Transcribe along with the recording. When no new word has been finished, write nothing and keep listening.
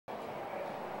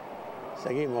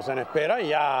Seguimos en espera y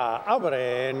ya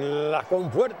abren las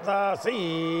compuertas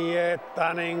y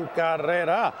están en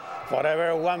carrera.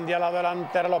 Forever One de a la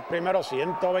delantera los primeros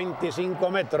 125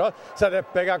 metros. Se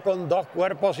despega con 2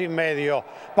 cuerpos y medio.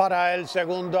 Para el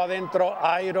segundo adentro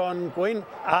Iron Queen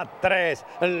a 3.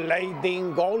 Lady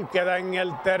in Gold queda en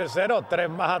el tercero. 3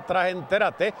 más atrás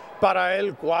entérate. Para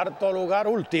el cuarto lugar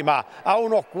última. A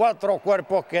unos 4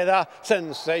 cuerpos queda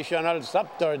Sensational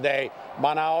Saturday.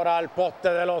 Van ahora al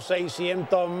poste de los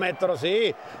 600 metros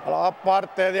y a la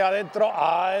parte de adentro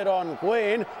Iron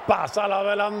Queen pasa a la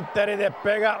delantera y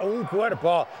despega un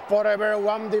cuerpo. Forever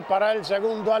One y para el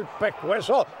segundo al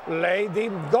pescuezo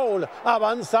Lady Gold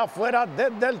avanza fuera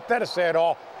desde el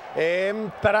tercero.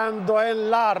 Entrando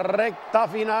en la recta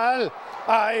final,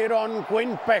 Iron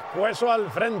Queen pescuezo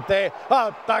al frente,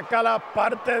 ataca la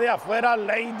parte de afuera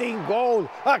Lady Gold,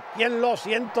 aquí en los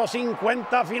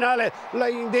 150 finales,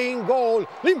 Lady Gold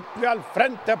limpia al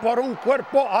frente por un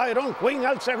cuerpo, Iron Queen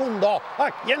al segundo,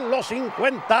 aquí en los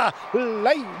 50,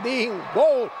 Lady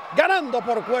Gold ganando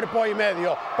por cuerpo y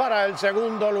medio. Para el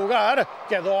segundo lugar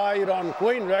quedó Iron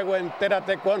Queen, luego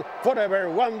entérate con Forever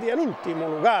One y el último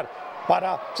lugar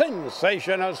para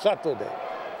Sensational Saturday.